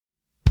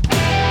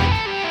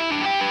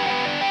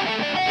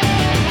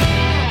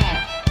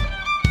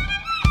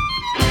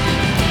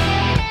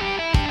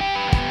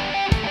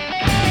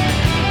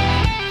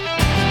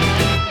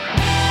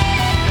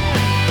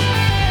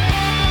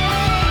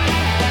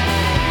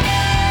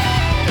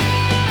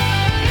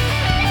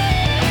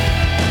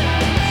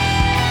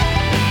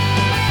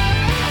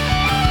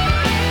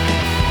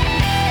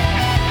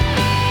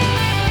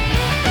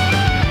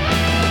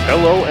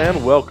Hello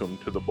and welcome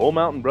to the Bull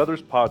Mountain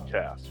Brothers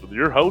podcast with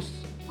your hosts,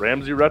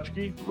 Ramsey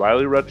Rutschke,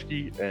 Riley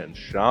Rutschke, and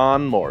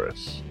Sean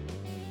Morris.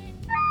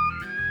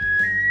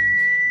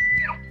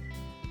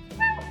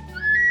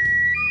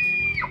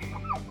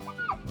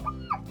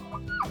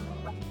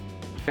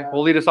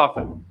 We'll lead us off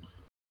then.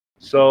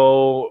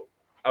 So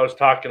I was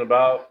talking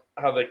about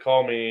how they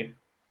call me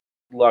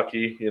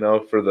lucky,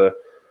 for the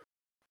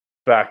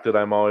fact that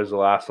I'm always the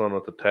last one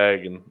with the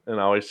tag and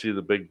always see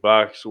the big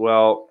bucks.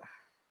 Well,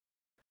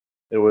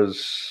 it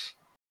was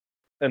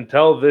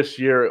until this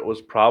year, it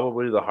was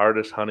probably the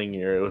hardest hunting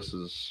year. This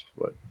is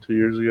 2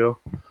 years ago?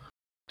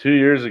 2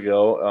 years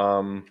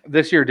ago.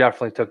 This year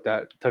definitely took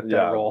that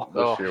role.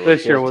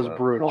 This year was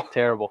brutal.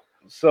 Terrible.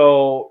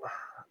 So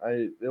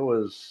it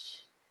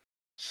was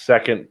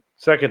second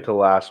to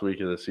last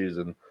week of the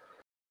season,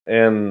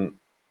 and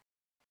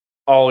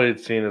all we had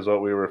seen is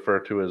what we refer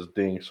to as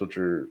dinks, which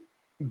are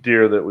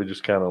deer that we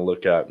just kind of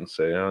look at and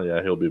say, oh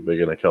yeah, he'll be big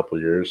in a couple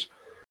of years.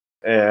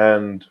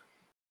 And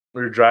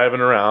we were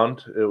driving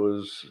around. It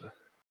was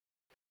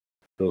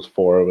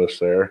four of us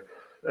there,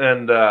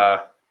 and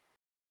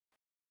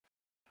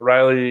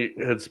Riley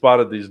had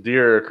spotted these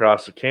deer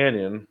across the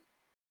canyon.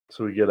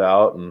 So we get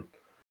out, and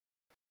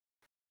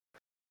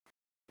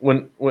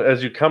when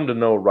as you come to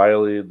know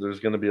Riley, there's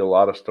going to be a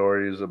lot of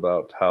stories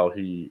about how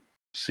he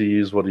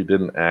sees what he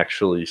didn't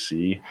actually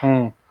see.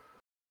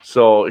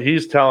 So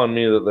he's telling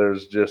me that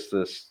there's just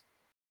this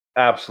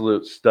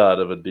absolute stud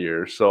of a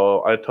deer.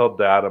 So I told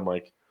Dad, I'm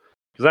like,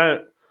 because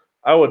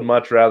I would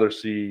much rather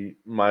see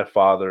my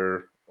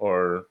father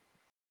or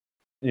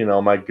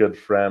my good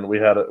friend. Me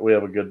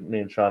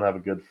and Sean have a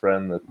good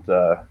friend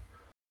that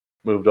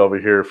moved over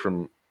here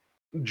from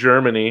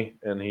Germany,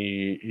 and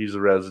he's a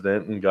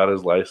resident and got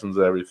his license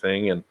and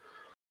everything. And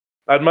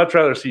I'd much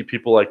rather see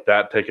people like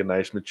that take a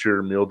nice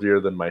mature mule deer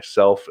than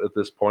myself at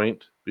this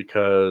point,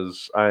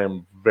 because I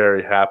am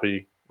very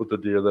happy with the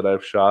deer that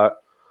I've shot.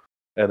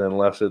 And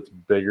unless it's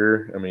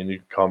bigger, I mean, you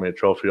can call me a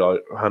trophy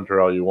hunter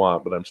all you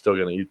want, but I'm still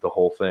going to eat the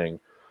whole thing.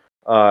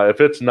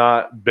 If it's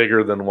not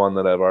bigger than one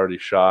that I've already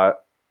shot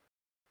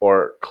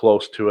or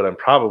close to it, I'm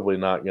probably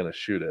not going to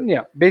shoot it.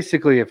 Yeah,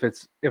 basically, if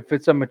it's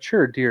a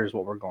mature deer is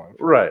what we're going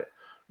for. Right.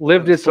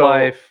 Lived its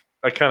life.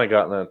 I kind of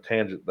got on a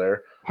tangent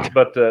there.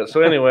 But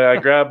so anyway, I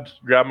grabbed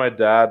my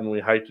dad, and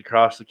we hiked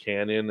across the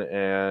canyon,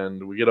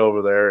 and we get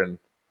over there, and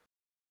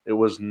it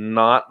was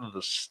not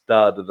the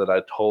stud that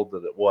I told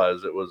that it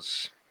was. It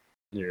was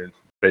your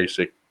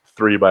basic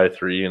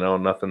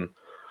 3x3,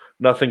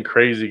 nothing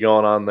crazy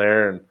going on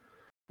there. And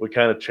we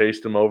kind of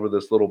chased him over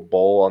this little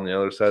bowl on the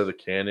other side of the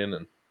canyon,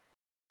 and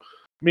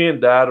me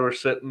and Dad were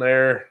sitting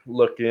there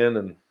looking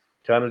and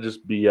kind of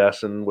just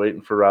BSing,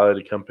 waiting for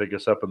Riley to come pick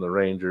us up in the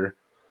Ranger.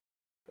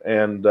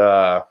 And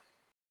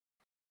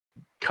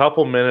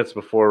couple minutes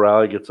before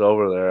Riley gets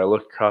over there, I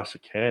look across the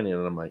canyon,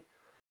 and I'm like,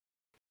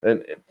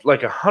 and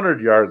like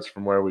 100 yards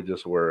from where we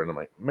just were, and I'm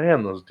like,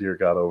 man, those deer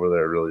got over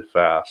there really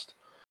fast.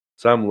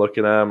 So I'm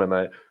looking at them, and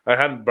I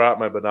hadn't brought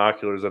my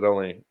binoculars. I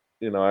only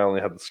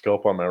had the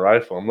scope on my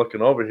rifle. I'm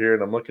looking over here,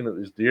 and I'm looking at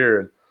these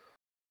deer, and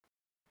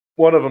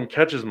one of them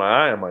catches my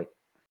eye. I'm like,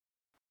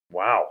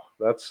 wow,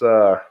 that's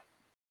something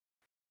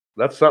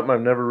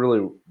I've never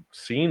really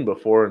seen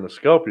before in the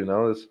scope.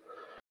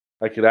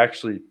 I could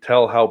actually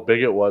tell how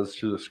big it was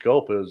through the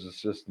scope. It was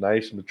just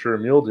nice, mature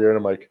mule deer. And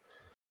I'm like,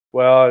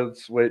 well,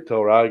 let's wait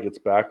till Riley gets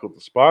back with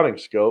the spotting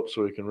scope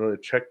so we can really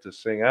check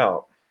this thing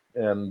out.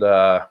 And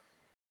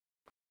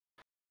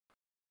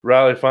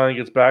Riley finally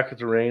gets back at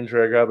the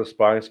Ranger. I grab the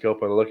spotting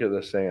scope. I look at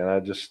this thing, and I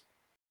just,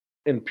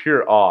 in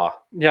pure awe.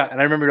 Yeah, and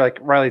I remember like,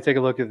 Riley, take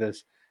a look at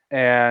this.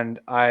 And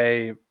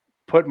I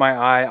put my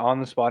eye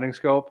on the spotting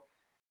scope,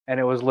 and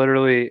it was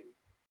literally,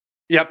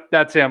 yep,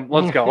 that's him.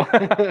 Let's go.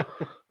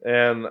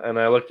 And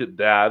I looked at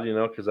Dad,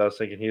 because I was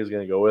thinking he was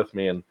going to go with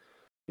me. And,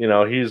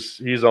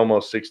 he's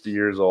almost 60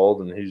 years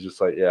old, and he's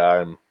just like,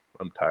 yeah,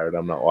 I'm tired.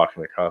 I'm not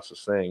walking across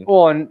this thing.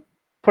 Well, and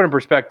put in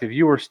perspective,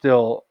 you were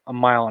still a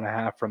mile and a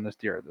half from this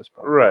deer at this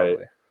point. Right.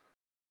 Probably.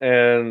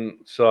 And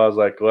so I was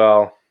like,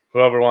 well,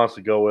 whoever wants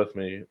to go with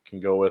me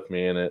can go with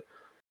me. And it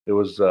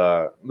was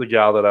the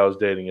gal that I was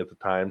dating at the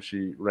time.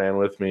 She ran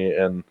with me,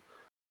 and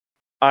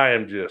I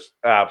am just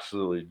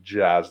absolutely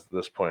jazzed at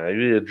this point.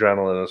 The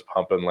adrenaline is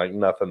pumping like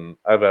nothing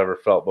I've ever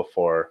felt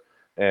before.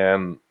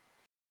 And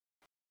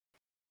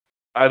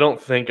I don't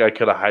think I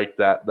could have hiked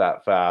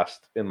that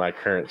fast in my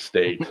current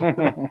state.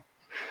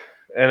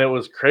 And it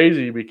was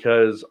crazy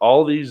because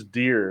all these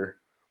deer,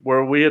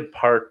 where we had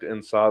parked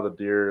and saw the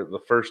deer the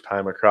first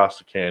time across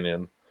the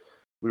canyon,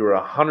 we were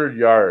 100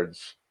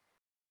 yards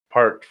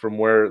parked from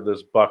where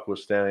this buck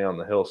was standing on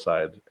the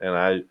hillside.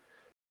 And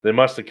they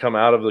must have come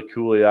out of the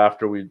coulee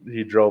after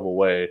he drove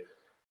away.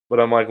 But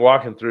I'm like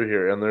walking through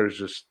here, and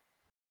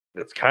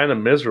it's kind of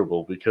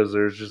miserable because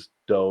there's just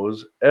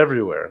does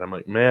everywhere. And I'm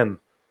like, man,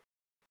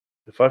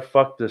 if I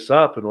fuck this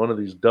up and one of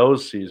these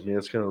does sees me,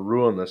 it's going to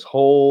ruin this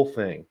whole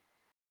thing.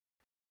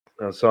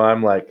 And so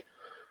I'm like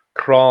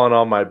crawling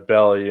on my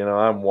belly,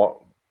 I'm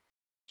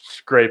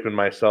scraping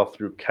myself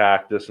through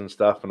cactus and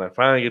stuff. And I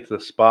finally get to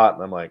the spot,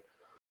 and I'm like,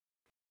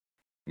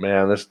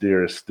 man, this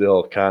deer is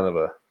still kind of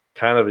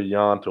a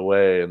yaunt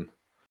away, and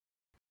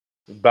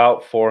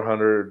about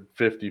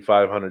 450,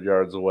 500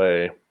 yards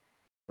away.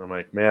 I'm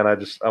like, man,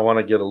 I want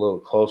to get a little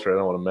closer. I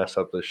don't want to mess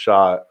up this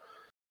shot.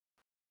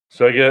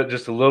 So I get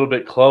just a little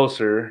bit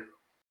closer,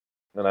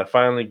 and I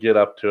finally get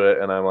up to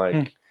it, and I'm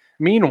like...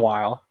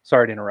 Meanwhile,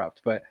 sorry to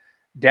interrupt, but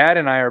Dad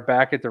and I are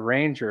back at the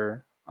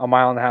Ranger a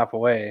mile and a half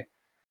away,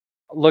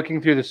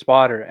 looking through the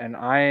spotter, and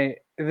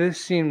this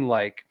seemed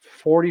like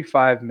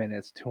 45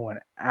 minutes to an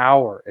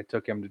hour it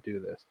took him to do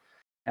this.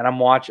 And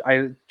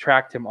I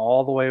tracked him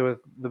all the way with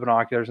the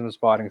binoculars and the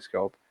spotting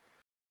scope.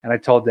 And I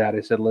told Dad, I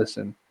said,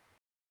 listen,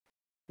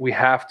 we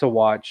have to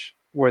watch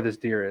where this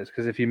deer is,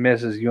 because if he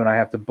misses, you and I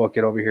have to book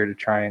it over here to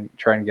try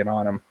and get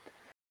on him.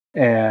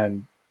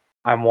 And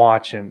I'm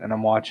watching,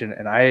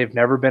 and I have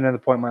never been at the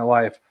point in my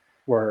life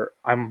where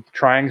I'm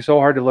trying so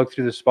hard to look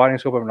through the spotting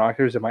scope of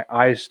binoculars that my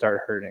eyes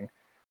start hurting.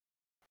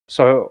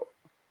 So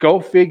go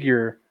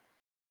figure,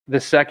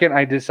 the second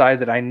I decide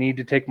that I need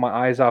to take my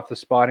eyes off the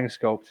spotting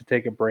scope to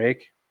take a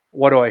break,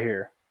 what do I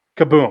hear?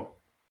 Kaboom.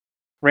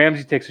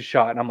 Ramsey takes a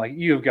shot, and I'm like,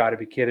 you've got to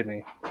be kidding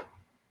me.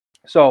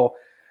 So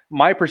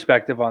my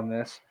perspective on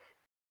this,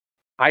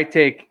 I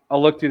take a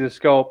look through the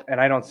scope, and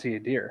I don't see a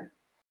deer.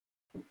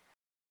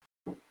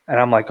 And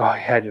I'm like, oh,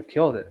 he had to have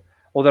killed it.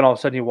 Well, then all of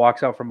a sudden he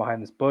walks out from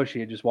behind this bush. He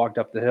had just walked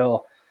up the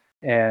hill.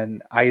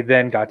 And I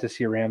then got to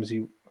see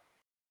Ramsey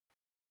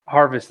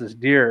harvest this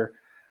deer,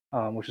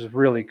 which is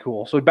really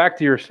cool. So back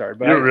to your start.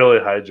 But you really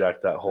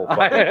hijacked that whole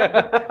fucking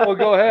thing. Well,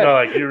 go ahead. No,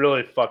 like you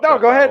really fucked up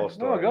go that ahead. Whole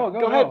story. No,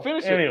 go ahead,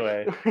 finish it.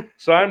 Anyway,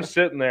 so I'm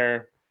sitting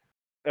there,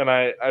 and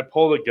I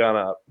pull the gun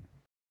up.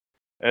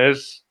 And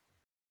it's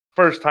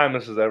first time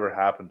this has ever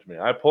happened to me.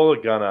 I pull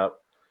the gun up.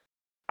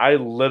 I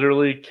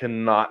literally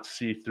cannot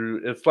see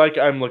through. It's like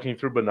I'm looking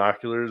through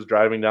binoculars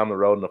driving down the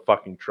road in a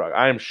fucking truck.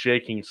 I am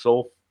shaking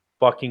so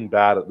fucking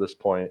bad at this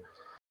point.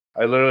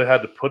 I literally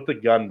had to put the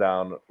gun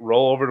down,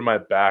 roll over to my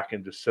back,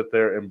 and just sit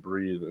there and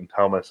breathe and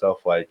tell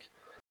myself, like,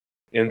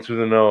 in through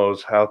the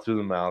nose, out through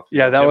the mouth.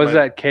 Yeah, that was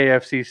that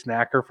KFC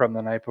snacker from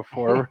the night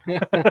before.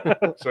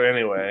 So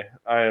anyway,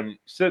 I am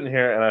sitting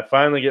here, and I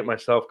finally get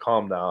myself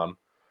calmed down,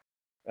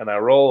 and I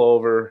roll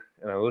over,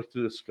 and I look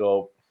through the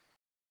scope,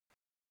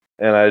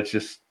 and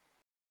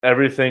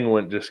everything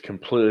went just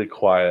completely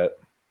quiet,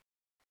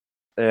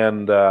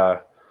 and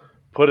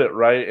put it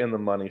right in the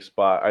money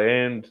spot. I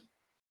aimed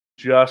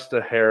just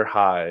a hair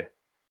high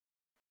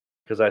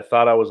because I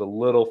thought I was a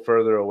little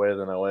further away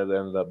than I was. It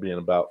ended up being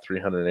about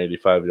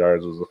 385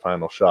 yards was the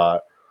final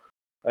shot.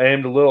 I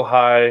aimed a little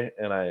high,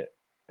 and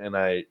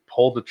I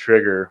pulled the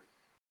trigger,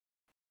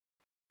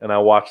 and I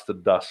watched the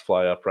dust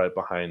fly up right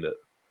behind it.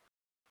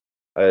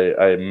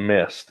 I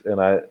missed, and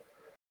I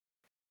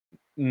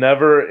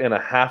never in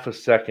a half a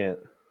second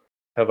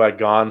have I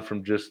gone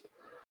from just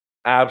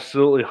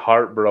absolutely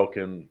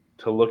heartbroken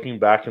to looking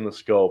back in the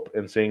scope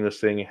and seeing this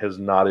thing has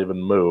not even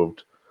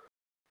moved.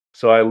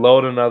 So I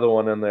load another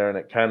one in there, and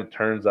it kind of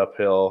turns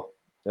uphill,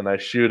 and I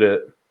shoot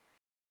it,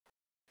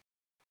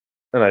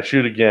 and I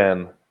shoot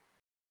again,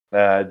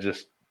 and it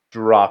just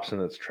drops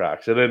in its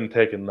tracks. It didn't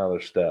take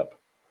another step.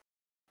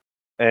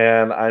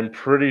 And I'm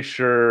pretty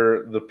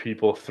sure the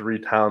people 3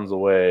 towns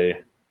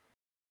away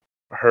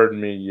heard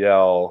me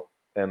yell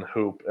and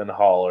hoop and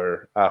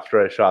holler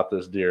after I shot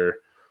this deer.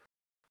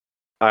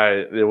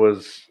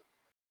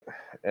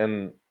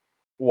 And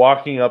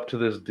walking up to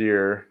this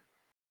deer,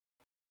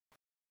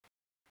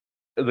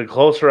 the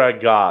closer I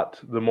got,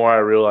 the more I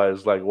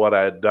realized like what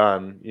I had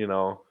done,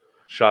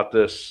 shot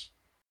this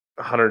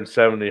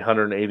 170,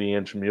 180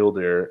 inch mule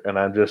deer, and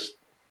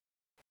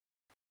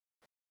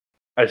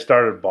I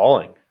started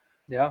bawling.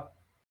 Yeah.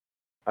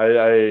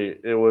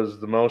 It was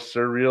the most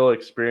surreal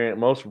experience,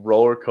 most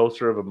roller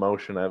coaster of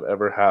emotion I've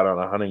ever had on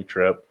a hunting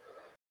trip.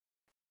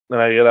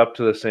 And I get up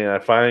to this thing, and I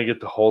finally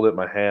get to hold it in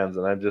my hands,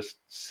 and I'm just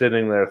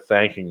sitting there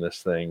thanking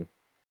this thing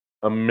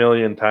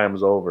 1,000,000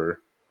 times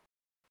over.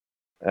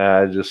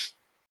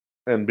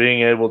 And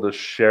being able to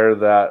share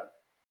that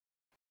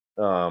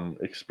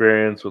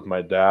experience with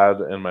my dad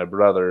and my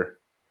brother,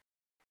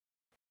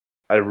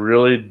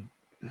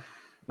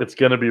 it's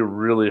going to be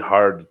really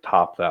hard to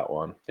top that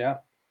one. Yeah.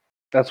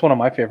 That's one of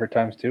my favorite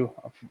times too,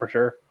 for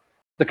sure.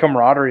 The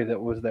camaraderie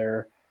that was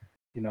there,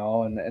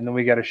 and then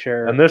we got to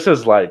share. And this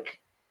is like,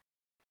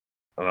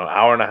 I don't know,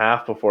 hour and a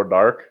half before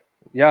dark.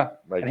 Yeah.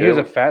 Like, and he was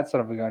a fat son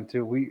of a gun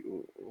too.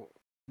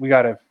 We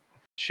got to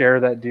share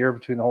that deer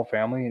between the whole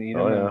family and eat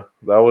them. Oh yeah.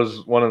 That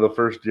was one of the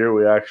first deer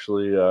we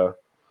actually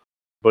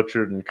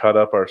butchered and cut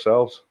up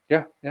ourselves.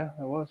 Yeah, it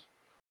was.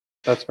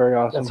 That's very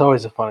awesome. That's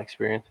always a fun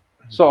experience.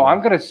 So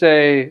I'm going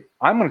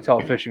to tell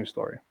a fishing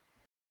story.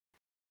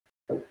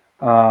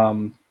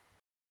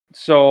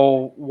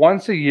 So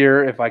once a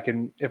year, if I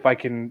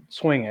can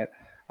swing it,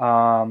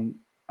 I'm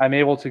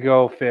able to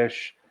go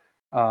fish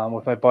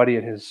with my buddy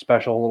at his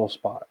special little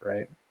spot,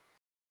 right?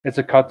 It's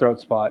a cutthroat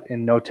spot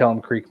in No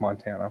Tell'em Creek,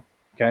 Montana.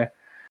 Okay.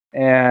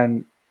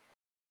 And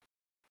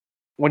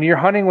when you're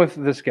hunting with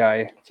this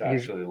guy, it's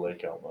actually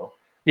Lake Elmo.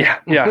 Yeah.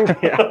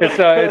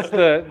 It's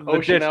the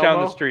ditch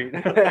down the street.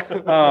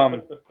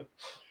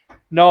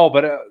 No,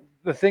 but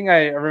the thing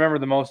I remember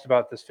the most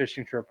about this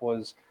fishing trip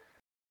was,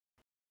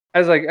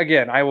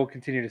 again, I will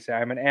continue to say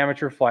I'm an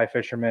amateur fly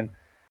fisherman,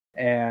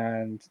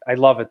 and I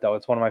love it though.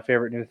 It's one of my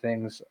favorite new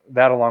things.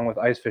 That, along with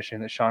ice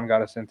fishing that Sean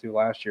got us into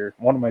last year,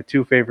 one of my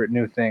two favorite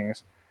new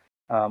things.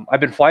 I've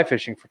been fly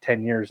fishing for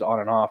 10 years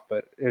on and off,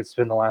 but it's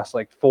been the last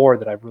like 4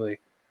 that I've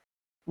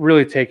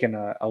really taken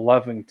a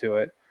loving to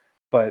it.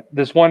 But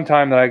this one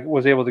time that I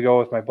was able to go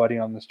with my buddy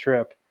on this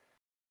trip,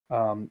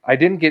 I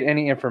didn't get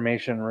any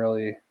information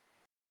really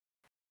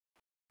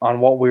on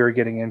what we were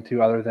getting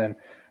into other than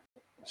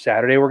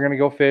Saturday we're going to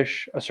go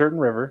fish a certain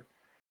river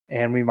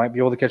and we might be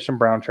able to catch some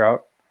brown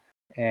trout.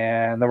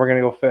 And then we're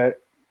going to go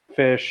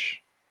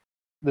fish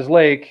this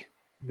lake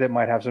that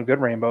might have some good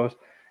rainbows.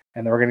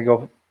 And then we're going to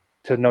go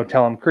to No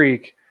Tell'em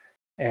Creek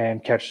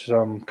and catch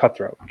some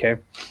cutthroat, okay?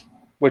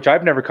 Which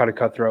I've never caught a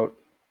cutthroat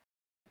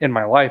in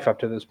my life up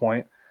to this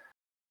point.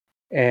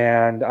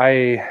 And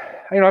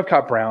I've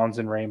caught browns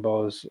and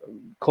rainbows,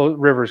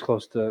 rivers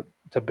close to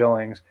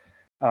Billings.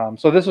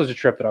 So this was a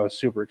trip that I was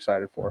super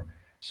excited for.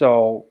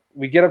 So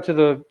we get up to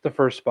the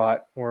first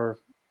spot. We're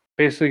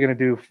basically going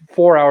to do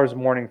 4 hours of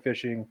morning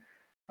fishing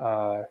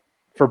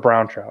for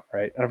brown trout,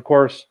 right? And of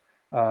course,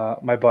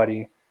 my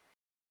buddy,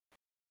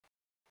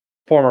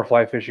 former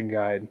fly fishing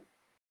guide,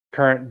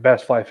 current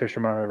best fly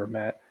fisherman I've ever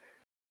met,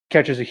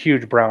 catches a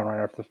huge brown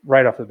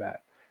right off the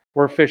bat.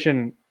 We're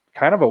fishing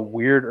kind of a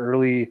weird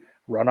early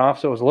runoff,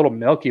 so it was a little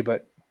milky,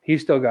 but he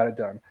still got it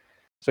done.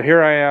 So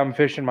here I am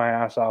fishing my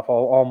ass off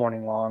all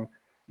morning long,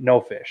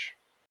 no fish.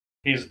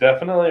 He's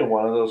definitely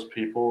one of those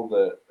people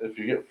that if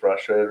you get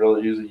frustrated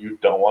really easy, you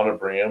don't want to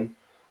bring him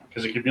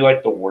because it could be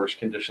like the worst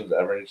conditions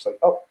ever. And you're just like,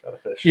 oh, got a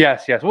fish.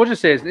 Yes. We'll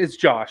just say it's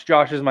Josh.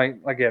 Josh is my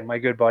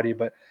good buddy,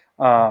 but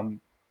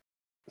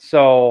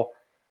so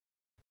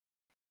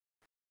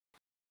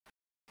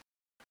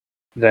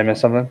did I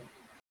miss something?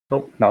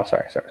 Nope. No,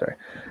 sorry.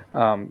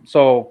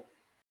 So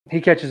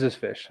he catches his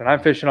fish, and I'm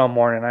fishing all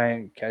morning. I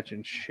ain't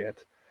catching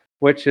shit,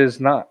 which is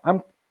not.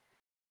 I'm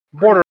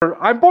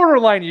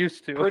borderline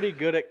used to. Pretty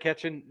good at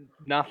catching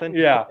nothing.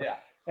 Yeah.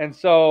 And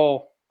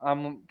so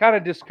I'm kind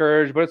of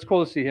discouraged, but it's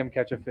cool to see him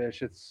catch a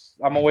fish.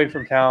 I'm away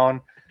from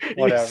town.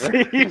 Whatever.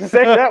 You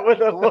say that with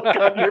a look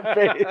on your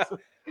face.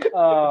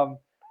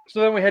 So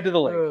then we head to the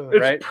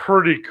lake. Right? It's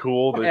pretty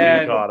cool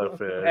that he caught a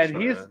fish.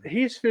 And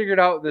he's figured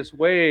out this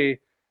way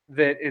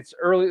that it's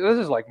early. This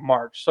is like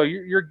March, so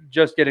you're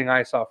just getting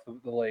ice off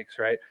the lakes,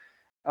 right?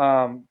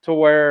 To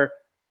where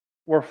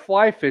we're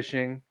fly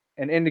fishing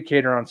an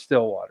indicator on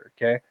still water,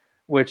 okay?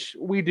 Which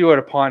we do at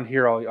a pond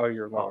here all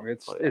year long.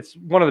 It's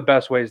one of the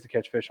best ways to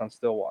catch fish on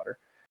still water.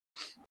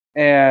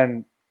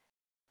 And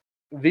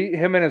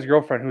him and his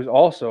girlfriend, who's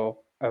also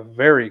a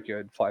very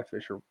good fly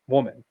fisher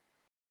woman,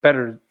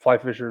 better fly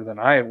fisher than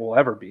I will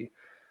ever be.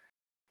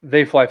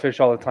 They fly fish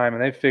all the time,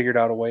 and they figured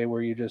out a way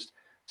where you just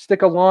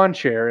stick a lawn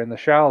chair in the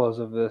shallows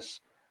of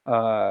this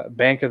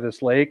bank of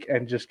this lake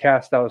and just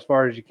cast out as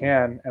far as you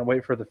can and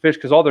wait for the fish,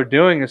 because all they're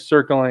doing is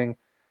circling,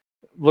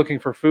 looking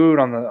for food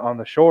on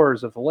the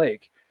shores of the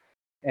lake.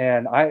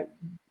 And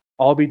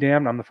I'll be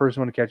damned, I'm the first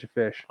one to catch a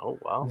fish. Oh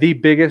wow! The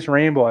biggest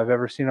rainbow I've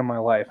ever seen in my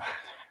life.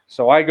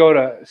 So I go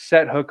to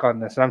set hook on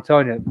this, and I'm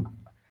telling you,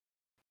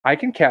 I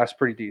can cast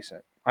pretty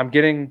decent. I'm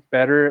getting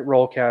better at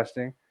roll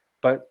casting,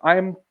 but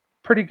I'm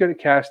pretty good at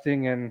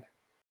casting. And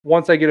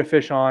once I get a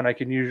fish on, I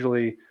can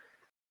usually,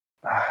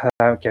 I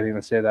can't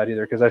even say that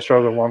either because I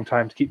struggled a long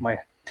time to keep my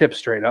tip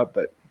straight up.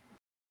 But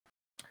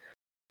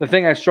the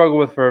thing I struggled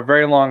with for a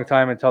very long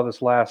time until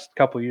this last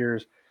couple of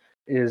years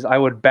is I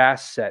would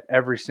bass set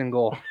every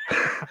single.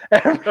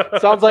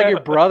 Sounds like your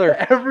brother.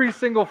 Every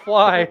single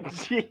fly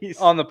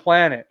on the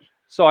planet.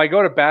 So I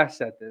go to bass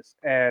set this,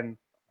 and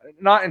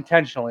not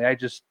intentionally.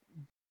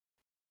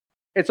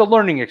 It's a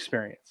learning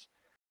experience.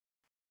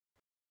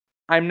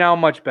 I'm now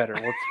much better.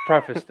 Let's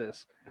preface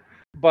this.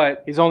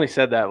 But he's only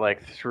said that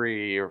like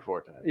 3 or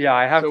 4 times. Yeah,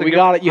 I have so to. We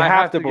got it. You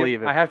have to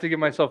believe it. I have to give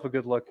myself a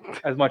good look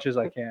as much as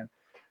I can.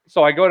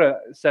 So I go to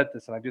set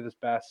this, and I do this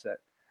bass set,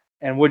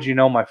 and would you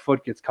know, my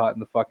foot gets caught in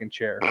the fucking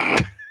chair,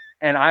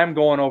 and I'm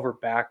going over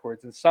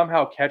backwards, and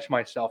somehow catch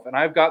myself, and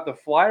I've got the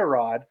fly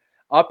rod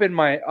up in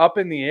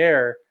the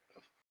air,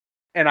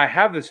 and I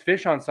have this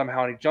fish on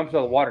somehow, and he jumps out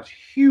of the water. It's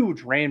a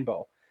huge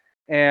rainbow,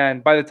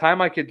 and by the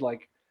time I could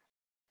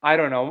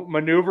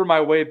maneuver my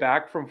way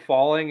back from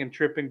falling and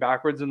tripping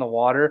backwards in the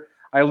water,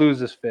 I lose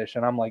this fish,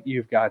 and I'm like,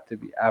 you've got to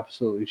be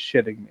absolutely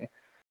shitting me.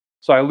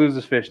 So I lose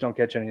this fish, don't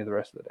catch any of the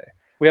rest of the day.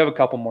 We have a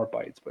couple more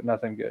bites, but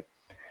nothing good.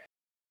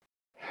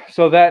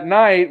 So that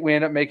night, we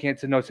end up making it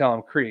to No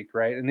Tell'em Creek,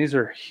 right? And these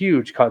are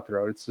huge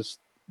cutthroat. It's just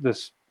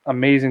this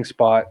amazing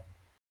spot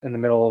in the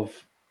middle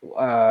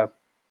of,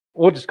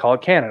 we'll just call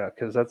it Canada,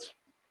 because it's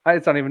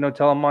not even No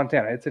Tell'em,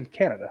 Montana. It's in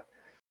Canada.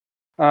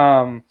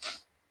 And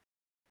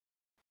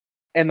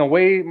the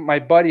way my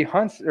buddy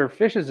hunts or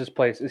fishes this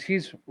place is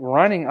he's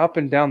running up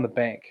and down the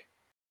bank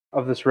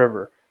of this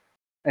river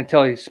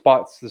until he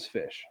spots this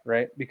fish,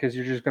 right? Because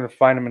you're just going to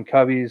find them in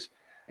cubbies,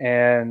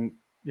 and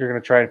you're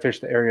going to try and fish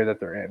the area that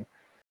they're in.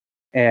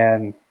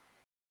 And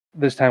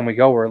this time we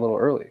go, we're a little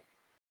early.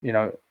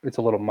 it's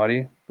a little muddy,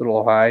 a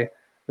little high.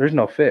 There's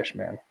no fish,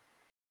 man.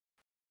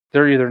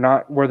 They're either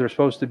not where they're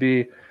supposed to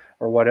be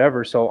or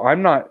whatever. So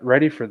I'm not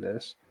ready for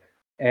this.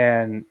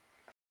 And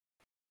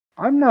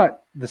I'm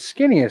not the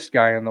skinniest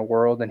guy in the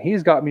world, and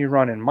he's got me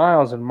running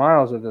miles and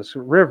miles of this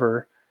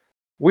river.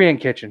 We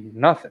ain't catching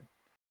nothing.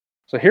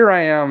 So here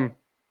I am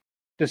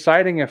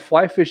deciding if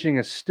fly fishing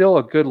is still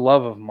a good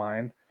love of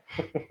mine.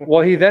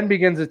 Well, he then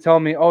begins to tell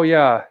me, oh,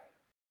 yeah,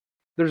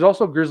 there's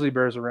also grizzly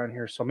bears around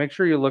here, so make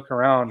sure you look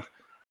around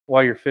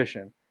while you're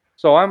fishing.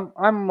 So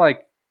I'm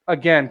like,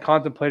 again,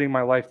 contemplating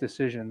my life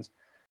decisions.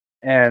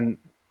 And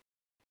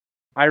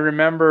I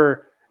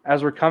remember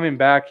as we're coming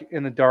back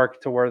in the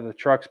dark to where the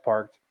truck's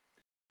parked,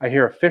 I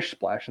hear a fish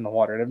splash in the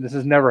water. And this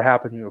has never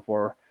happened to me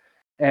before.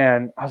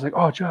 And I was like,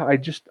 oh, Joe, I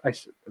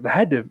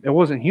had to, it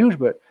wasn't huge,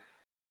 but,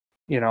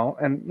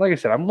 and like I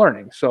said, I'm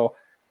learning. So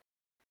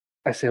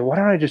I said, why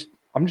don't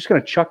I'm just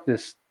going to chuck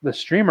the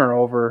streamer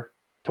over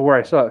to where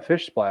I saw that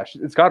fish splash.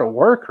 It's got to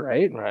work,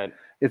 right? Right.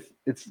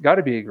 It's got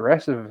to be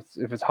aggressive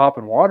if it's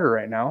hopping water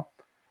right now.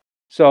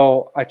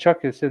 So I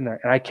chuck this in there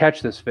and I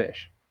catch this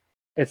fish.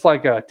 It's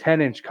like a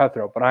 10-inch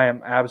cutthroat, but I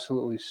am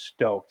absolutely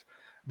stoked.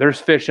 There's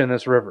fish in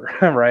this river,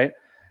 right?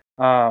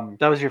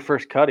 That was your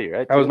first cutty,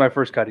 right? That was my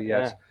first cutty,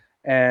 yes.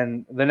 Yeah.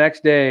 And the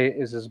next day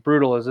is as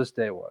brutal as this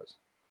day was.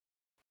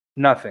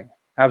 Nothing.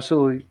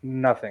 Absolutely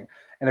nothing.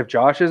 And if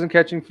Josh isn't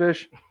catching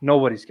fish,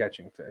 nobody's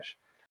catching fish.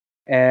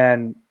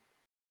 And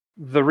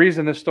the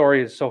reason this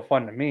story is so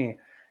fun to me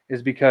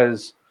is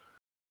because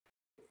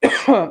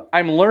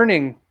I'm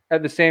learning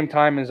at the same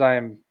time as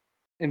I'm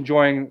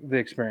enjoying the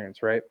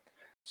experience, right?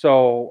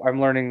 So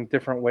I'm learning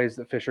different ways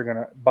that fish are going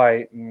to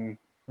bite and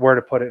where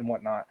to put it and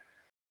whatnot.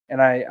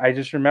 And I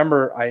just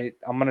remember,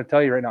 I'm going to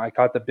tell you right now, I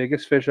caught the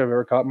biggest fish I've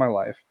ever caught in my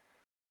life.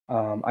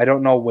 I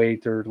don't know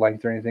weight or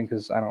length or anything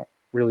because I don't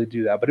really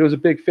do that, but it was a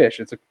big fish.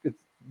 It's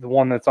the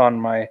one that's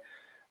on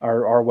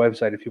our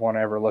website if you want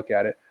to ever look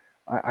at it.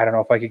 I don't know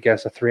if I could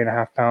guess a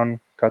 3.5 pound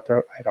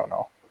cutthroat. I don't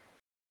know.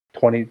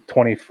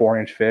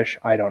 24-inch fish.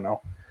 I don't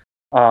know.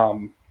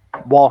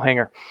 Wall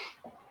hanger.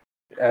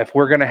 If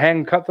we're going to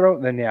hang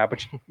cutthroat, then yeah,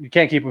 but you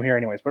can't keep them here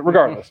anyways. But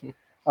regardless,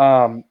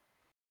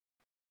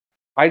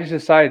 I just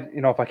decided,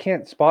 if I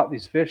can't spot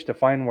these fish to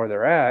find where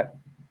they're at,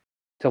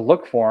 to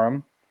look for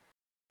them,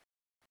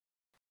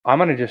 I'm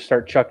going to just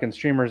start chucking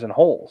streamers in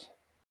holes.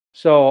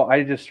 So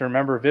I just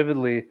remember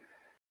vividly,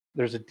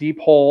 there's a deep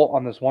hole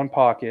on this one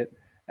pocket,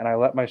 and I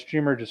let my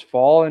streamer just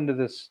fall into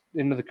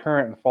the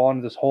current and fall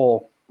into this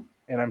hole,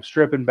 and I'm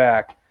stripping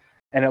back,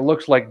 and it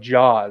looks like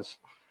Jaws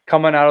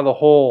coming out of the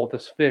hole.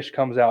 This fish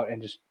comes out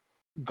and just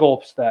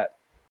gulps that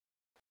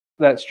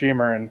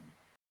streamer, and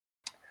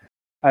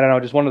I don't know,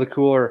 just one of the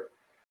cooler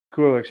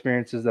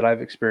experiences that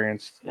I've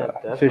experienced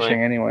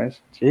fishing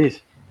anyways.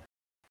 Jeez.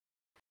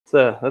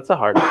 That's a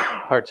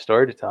hard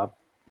story to top.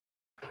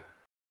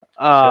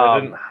 I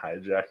didn't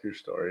hijack your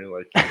story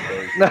like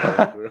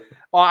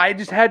well, I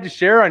just had to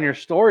share on your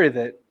story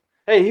that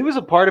hey, he was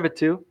a part of it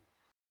too.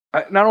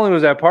 Not only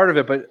was I part of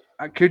it, but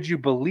could you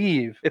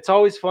believe? It's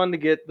always fun to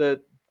get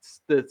the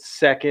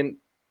second,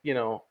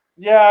 Yeah.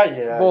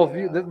 Both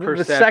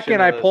the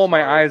second I pull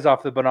my eyes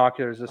off the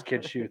binoculars, this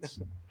kid shoots.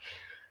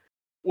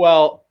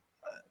 Well,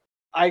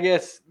 I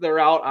guess the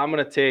route I'm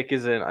gonna take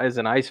is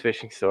an ice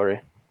fishing story.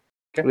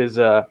 Okay. It was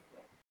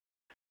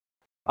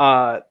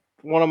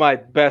one of my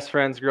best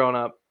friends growing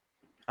up.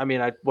 I mean,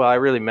 I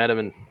really met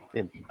him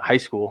in high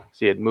school.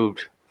 So he had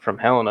moved from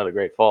Helena to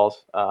Great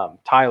Falls.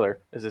 Tyler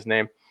is his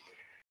name.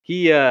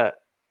 He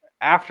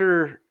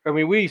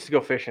we used to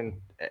go fishing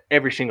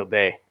every single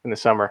day in the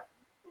summer,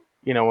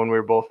 when we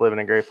were both living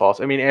in Great Falls.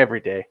 I mean,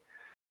 every day.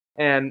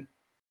 And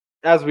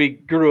as we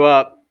grew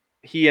up,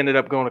 he ended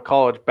up going to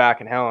college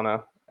back in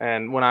Helena.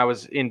 And when I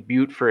was in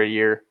Butte for a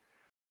year,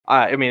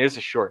 it's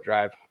a short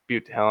drive,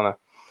 Butte to Helena.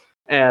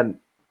 And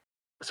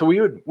so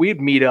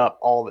we'd meet up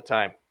all the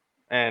time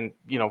and,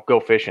 go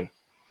fishing.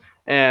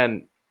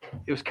 And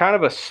it was kind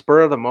of a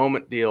spur of the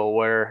moment deal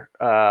where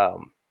I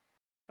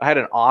had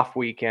an off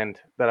weekend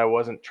that I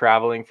wasn't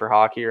traveling for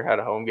hockey or had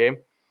a home game.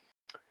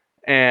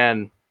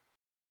 And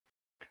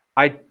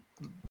I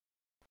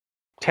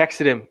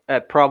texted him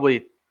at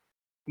probably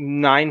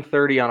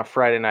 9:30 on a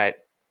Friday night.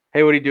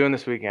 Hey, what are you doing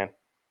this weekend?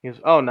 He goes,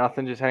 oh,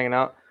 nothing, just hanging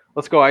out.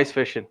 Let's go ice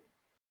fishing.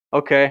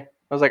 Okay.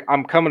 I was like,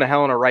 I'm coming to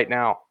Helena right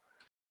now.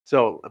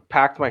 So I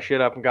packed my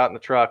shit up and got in the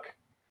truck,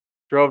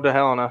 drove to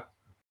Helena,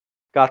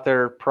 got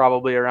there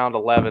probably around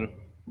 11,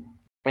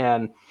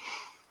 and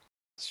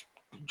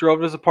drove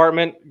to his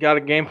apartment, got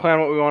a game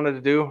plan what we wanted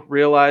to do,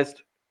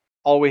 realized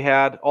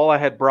all I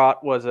had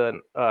brought was a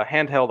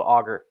handheld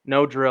auger,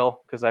 no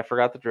drill because I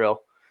forgot the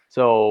drill.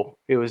 So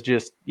it was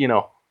just,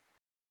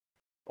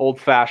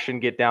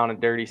 old-fashioned get down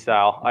and dirty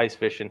style ice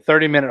fishing.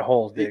 30-minute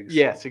holes digs.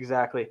 Yes,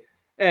 exactly.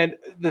 And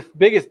the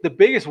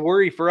biggest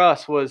worry for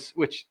us was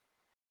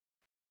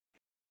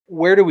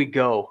where do we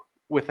go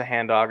with the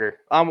hand auger?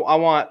 I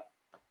want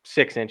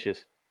 6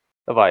 inches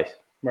of ice.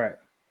 Right.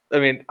 I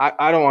mean,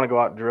 I don't want to go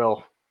out and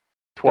drill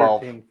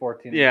 12. 13,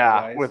 14.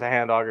 Yeah, with a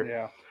hand auger.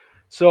 Yeah.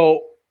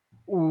 So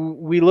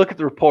we look at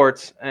the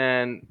reports,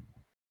 and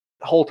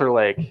Holter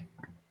Lake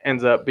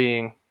ends up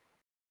being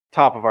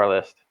top of our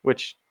list,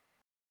 which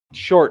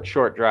short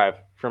drive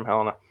from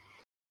Helena.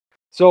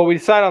 So we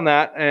decide on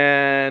that,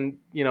 and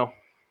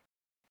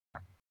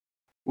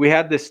we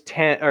had this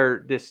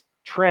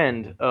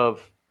trend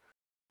of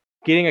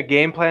getting a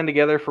game plan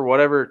together for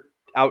whatever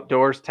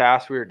outdoors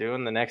task we were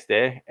doing the next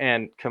day,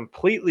 and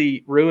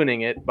completely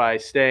ruining it by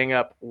staying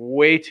up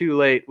way too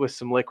late with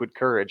some liquid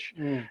courage.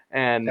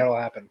 And that'll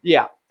happen.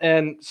 Yeah,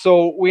 and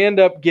so we end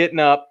up getting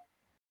up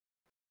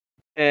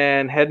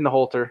and heading to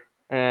Holter,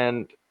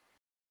 and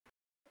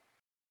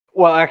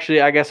well,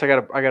 actually, I guess I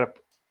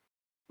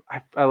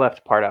left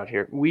a part out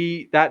here.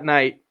 That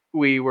night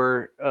we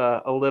were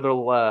a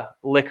little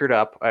liquored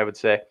up, I would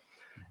say,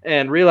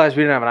 and realized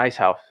we didn't have an ice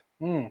house.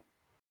 And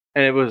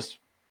it was,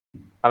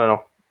 I don't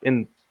know,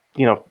 in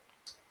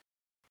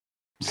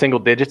single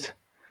digits.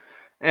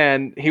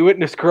 And he went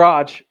in his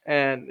garage,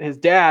 and his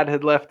dad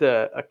had left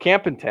a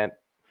camping tent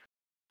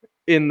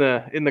in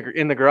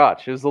the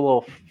garage. It was a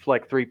little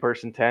like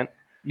 3-person tent.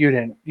 You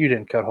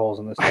didn't cut holes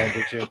in this tent,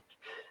 did you?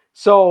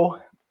 So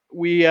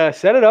we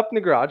set it up in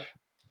the garage,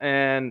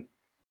 and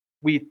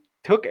we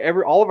took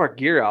all of our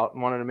gear out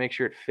and wanted to make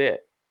sure it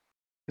fit.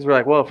 Because we're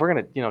like, well, if we're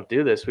gonna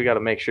do this, we got to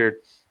make sure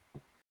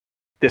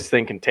this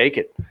thing can take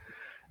it.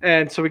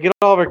 And so we get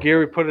all of our gear,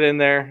 we put it in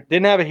there.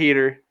 Didn't have a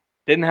heater,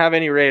 didn't have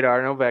any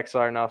radar, no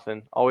Vexar,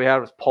 nothing. All we had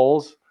was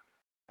poles,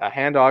 a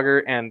hand auger,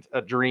 and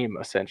a dream,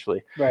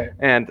 essentially. Right.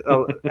 And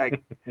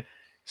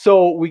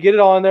so we get it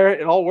all in there.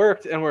 It all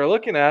worked, and we're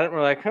looking at it, and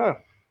we're like,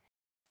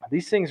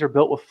 these things are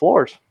built with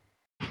floors.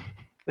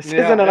 This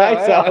isn't an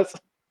ice house.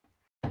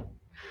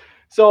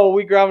 So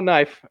we grab a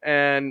knife,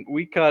 and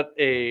we cut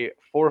a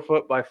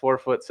 4-foot by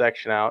 4-foot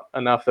section out,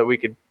 enough that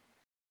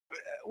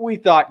we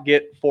thought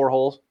get 4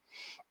 holes.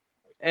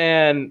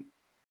 And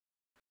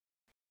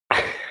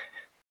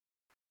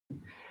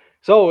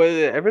so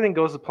everything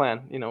goes to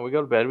plan. We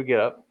go to bed, we get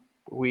up,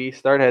 we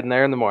start heading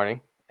there in the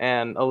morning,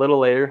 and a little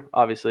later,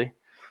 obviously,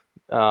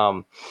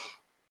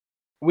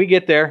 we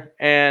get there,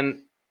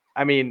 and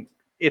I mean,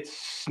 it's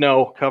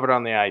snow covered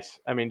on the ice.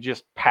 I mean,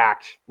 just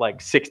packed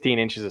like 16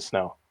 inches of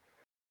snow.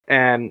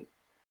 And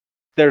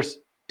there's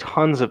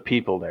tons of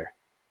people there.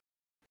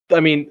 I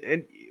mean,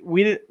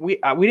 we didn't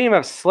even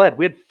have a sled.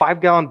 We had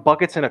 5-gallon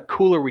buckets and a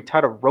cooler we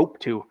tied a rope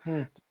to,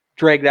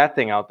 drag that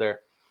thing out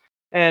there.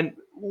 And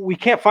we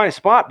can't find a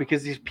spot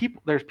because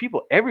there's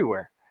people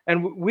everywhere.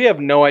 And we have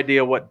no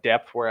idea what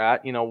depth we're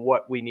at,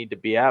 what we need to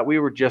be at. We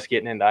were just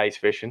getting into ice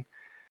fishing.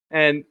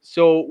 And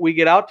so we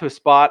get out to a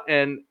spot,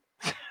 and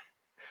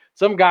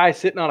some guy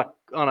sitting on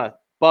a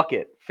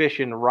bucket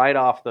fishing right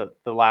off the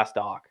last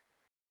dock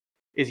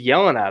is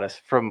yelling at us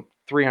from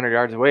 300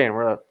 yards away. And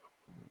we're like,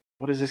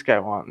 what does this guy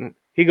want? And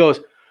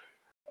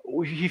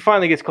he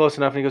finally gets close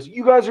enough, and he goes,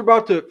 you guys are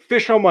about to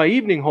fish on my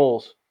evening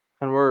holes.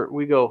 And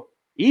we go,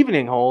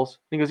 evening holes?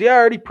 And he goes, yeah, I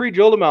already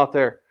pre-drilled them out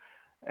there.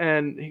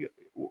 And he goes,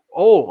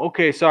 oh,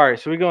 okay, sorry.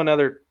 So we go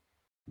another,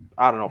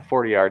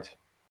 40 yards.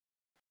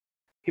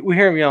 We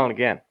hear him yelling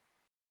again.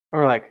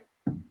 And we're like,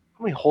 how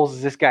many holes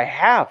does this guy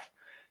have?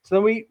 So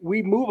then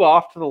we move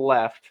off to the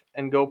left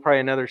and go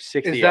probably another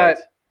 60 yards.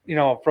 Is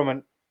that,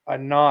 from a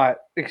not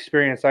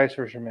experienced ice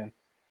fisherman,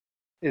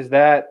 is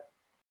that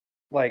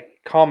like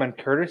common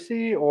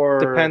courtesy, or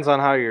depends on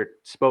how you're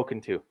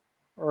spoken to?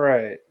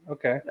 Right.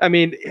 Okay. I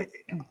mean,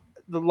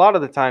 a lot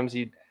of the times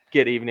you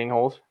get evening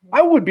holes.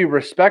 I would be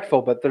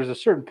respectful, but there's a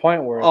certain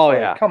point where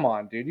it's come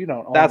on, dude, you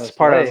don't own That's this the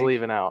part lake. I was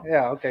leaving out.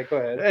 Yeah. Okay. Go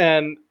ahead.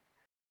 And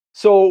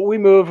so we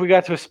moved. We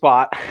got to a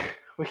spot.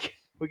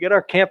 We get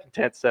our camping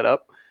tent set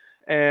up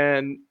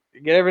and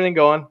get everything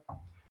going.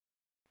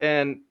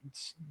 And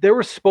there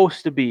was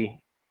supposed to be,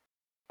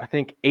 I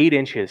think, 8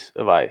 inches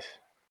of ice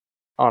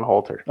on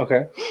Holter.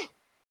 Okay.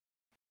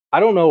 I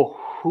don't know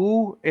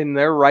who in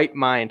their right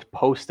mind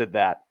posted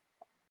that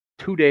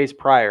 2 days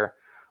prior,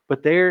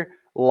 but they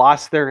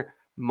lost their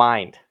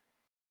mind.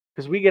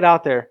 Because we get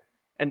out there,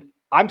 and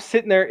I'm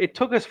sitting there. It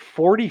took us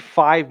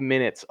 45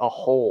 minutes a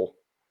hole,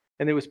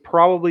 and it was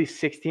probably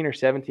 16 or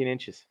 17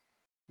 inches.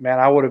 Man,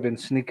 I would have been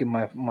sneaking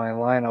my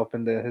line up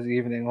into his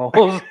evening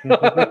holes.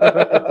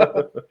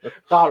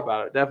 Thought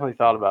about it. Definitely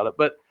thought about it.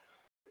 But,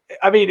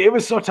 I mean, it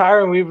was so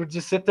tiring. We would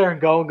just sit there and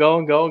go.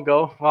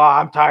 Oh,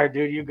 I'm tired,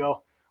 dude. You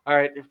go. All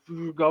right.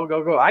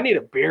 Go. I need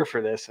a beer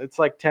for this. It's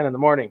like 10 in the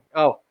morning.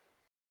 Oh,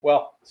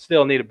 well,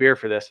 still need a beer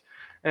for this.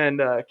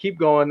 And keep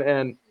going.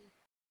 And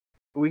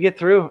we get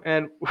through,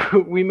 and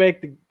we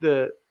make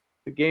the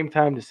game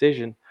time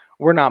decision.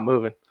 We're not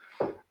moving.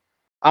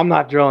 I'm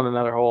not drilling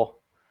another hole.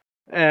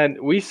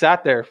 And we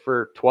sat there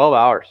for 12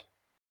 hours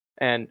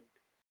and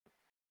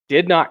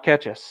did not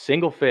catch a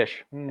single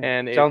fish.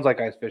 And it sounds like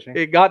ice fishing.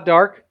 It got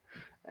dark,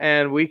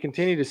 and we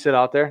continued to sit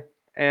out there.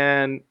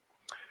 And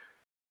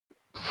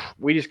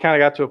we just kind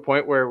of got to a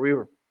point where we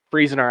were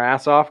freezing our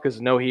ass off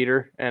because no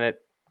heater, and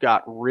it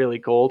got really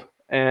cold.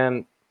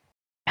 And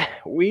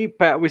we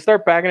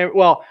start packing it.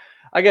 Well,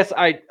 I guess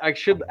I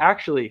should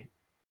actually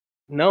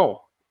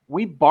no.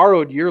 We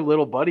borrowed your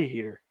little buddy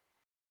heater.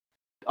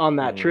 on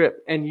that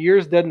trip, and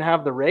yours doesn't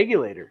have the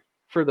regulator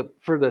for the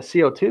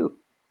CO2.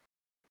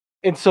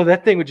 And so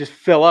that thing would just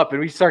fill up, and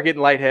we start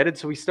getting lightheaded.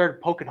 So we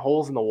started poking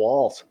holes in the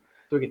walls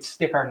so we could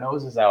stick our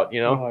noses out,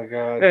 Oh my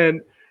God.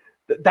 And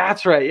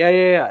that's right.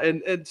 Yeah.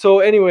 And so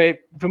anyway,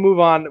 to move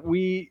on,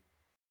 we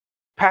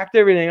packed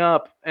everything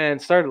up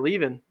and started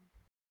leaving,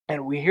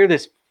 and we hear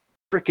this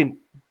freaking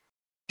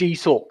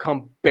diesel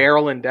come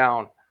barreling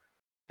down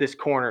this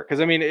corner. Because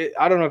I mean,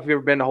 I don't know if you've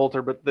ever been to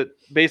Holter, but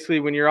basically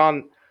when you're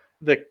on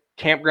the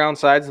campground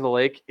sides of the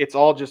lake, it's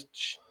all just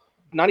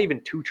not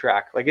even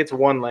 2-track, like it's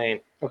 1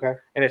 lane. Okay.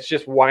 And it's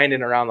just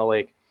winding around the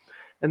lake.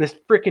 And this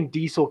freaking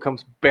diesel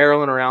comes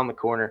barreling around the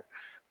corner,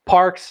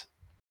 parks.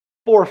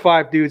 4 or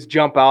 5 dudes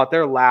jump out.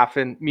 They're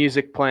laughing,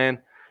 music playing.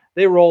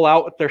 They roll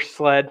out with their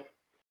sled,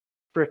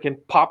 freaking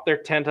pop their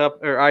tent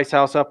up or ice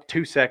house up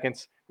 2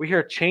 seconds. We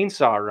hear a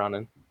chainsaw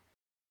running,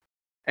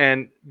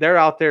 and they're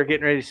out there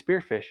getting ready to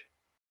spearfish.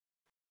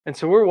 And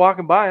so we're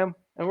walking by them,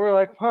 and we're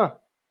like,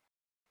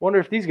 wonder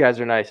if these guys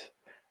are nice.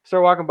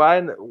 Start walking by,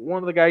 and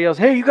one of the guy yells,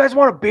 "Hey, you guys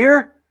want a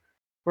beer?"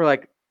 We're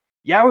like,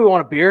 "Yeah, we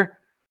want a beer."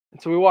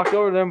 And so we walked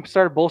over to them,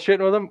 started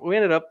bullshitting with them. We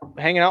ended up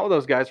hanging out with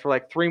those guys for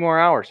like 3 more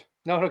hours.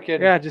 No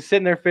kidding. Yeah, just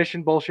sitting there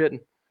fishing, bullshitting.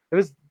 It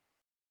was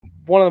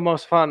one of the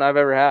most fun I've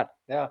ever had.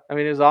 Yeah. I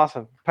mean, it was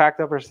awesome. Packed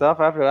up our stuff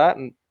after that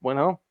and went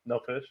home. No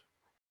fish?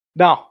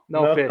 No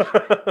fish.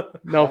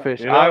 No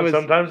fish. You know,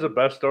 sometimes the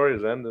best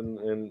stories end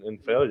in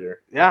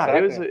failure. Yeah,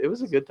 Exactly. it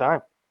was a good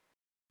time.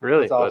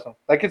 Really. That's awesome.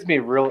 That gets me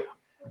real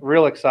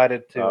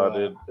excited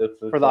to It's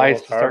for the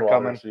ice to start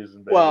coming.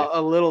 Season, baby. Well,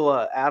 a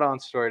little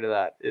add-on story to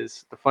that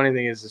is the funny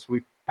thing is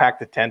we packed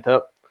the tent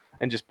up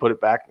and just put it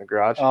back in the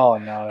garage. Oh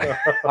no!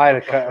 I had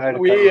to cut.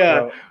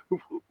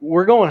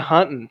 We're going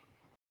hunting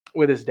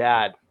with his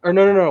dad, or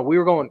no. We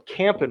were going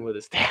camping with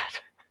his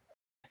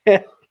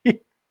dad.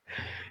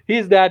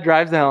 His dad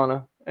drives to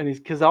Helena, and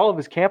because all of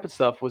his camping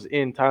stuff was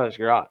in Tyler's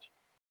garage,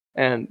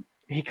 and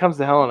he comes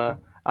to Helena.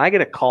 I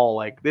get a call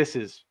like this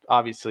is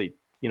obviously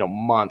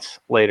months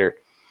later,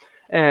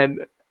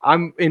 and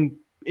I'm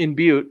in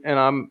Butte,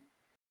 and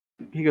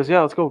he goes,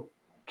 "Yeah, let's go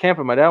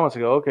camping." My dad wants to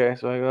go. Okay,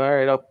 so I go, "All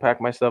right, I'll pack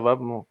my stuff up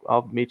and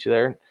I'll meet you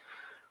there and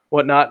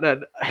whatnot."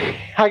 And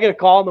I get a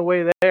call on the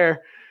way there,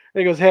 and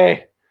he goes,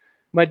 "Hey,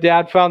 my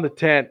dad found the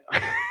tent."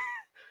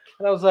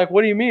 And I was like,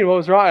 "What do you mean? What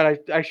was wrong?" And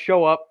I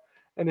show up,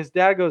 and his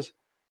dad goes,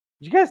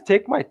 "Did you guys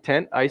take my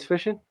tent ice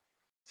fishing?"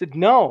 I said,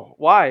 "No.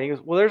 Why?" And he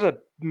goes, "Well, there's a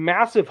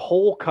massive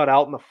hole cut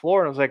out in the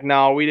floor." And I was like,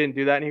 "No, we didn't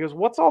do that." And he goes,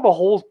 "What's all the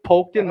holes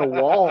poked in the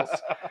walls?"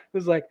 It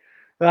was like,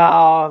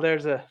 "Oh,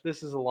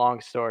 this is a long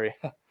story."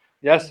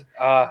 Yes,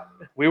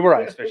 we were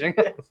ice fishing.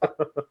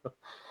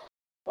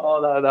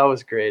 Oh, that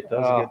was great. That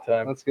was a good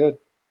time. That's good.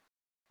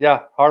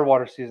 Yeah, hard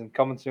water season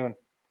coming soon.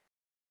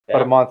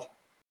 About a month.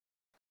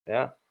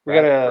 Yeah, we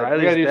gotta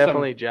Riley's do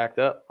definitely jacked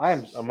up. I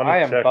am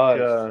check,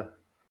 buzzed. I'm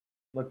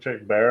gonna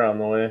check bear on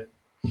the way.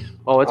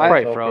 Oh, it's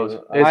probably froze.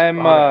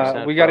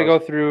 We got to go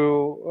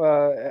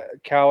through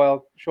cow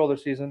elk shoulder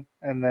season,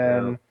 and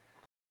then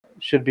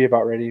should be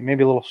about ready.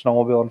 Maybe a little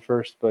snowmobiling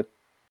first, but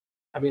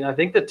I mean, I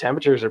think the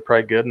temperatures are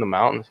probably good in the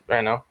mountains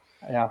right now.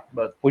 Yeah,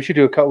 but we should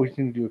do we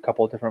can do a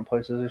couple of different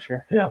places this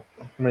year. Yeah,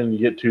 I mean, you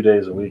get 2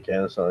 days a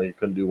weekend, so you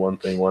couldn't do one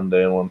thing one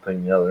day and one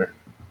thing the other.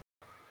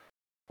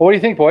 Well, what do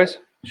you think, boys?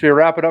 Should we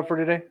wrap it up for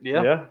today?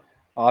 Yeah.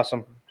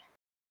 Awesome.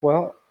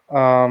 Well,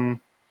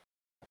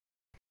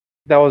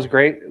 that was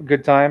great.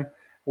 Good time.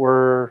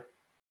 We're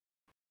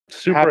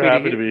super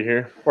happy to be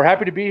here. We're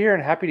happy to be here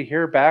and happy to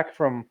hear back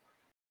from.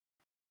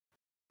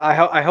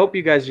 I hope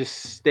you guys just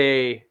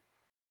stay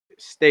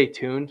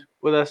tuned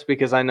with us,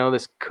 because I know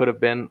this could have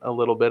been a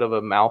little bit of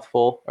a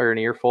mouthful, or an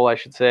earful, I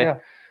should say. Yeah.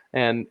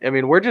 And I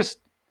mean, we're just,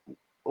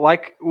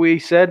 like we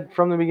said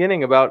from the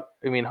beginning about,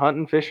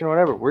 hunting, fishing,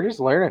 whatever. We're just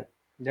learning.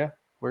 Yeah.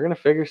 We're going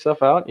to figure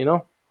stuff out,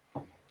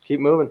 keep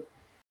moving.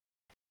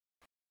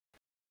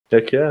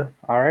 Heck yeah.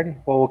 Alrighty.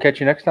 Well, we'll catch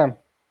you next time.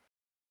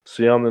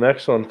 See you on the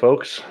next one,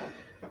 folks.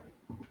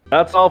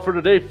 That's all for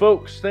today,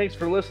 folks. Thanks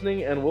for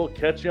listening, and we'll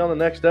catch you on the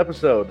next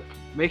episode.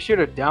 Make sure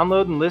to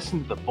download and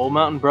listen to the Bull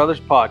Mountain Brothers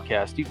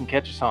podcast. You can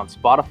catch us on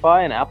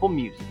Spotify and Apple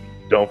Music.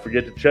 Don't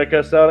forget to check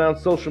us out on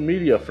social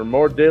media for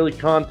more daily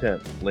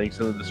content. Links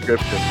in the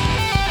description.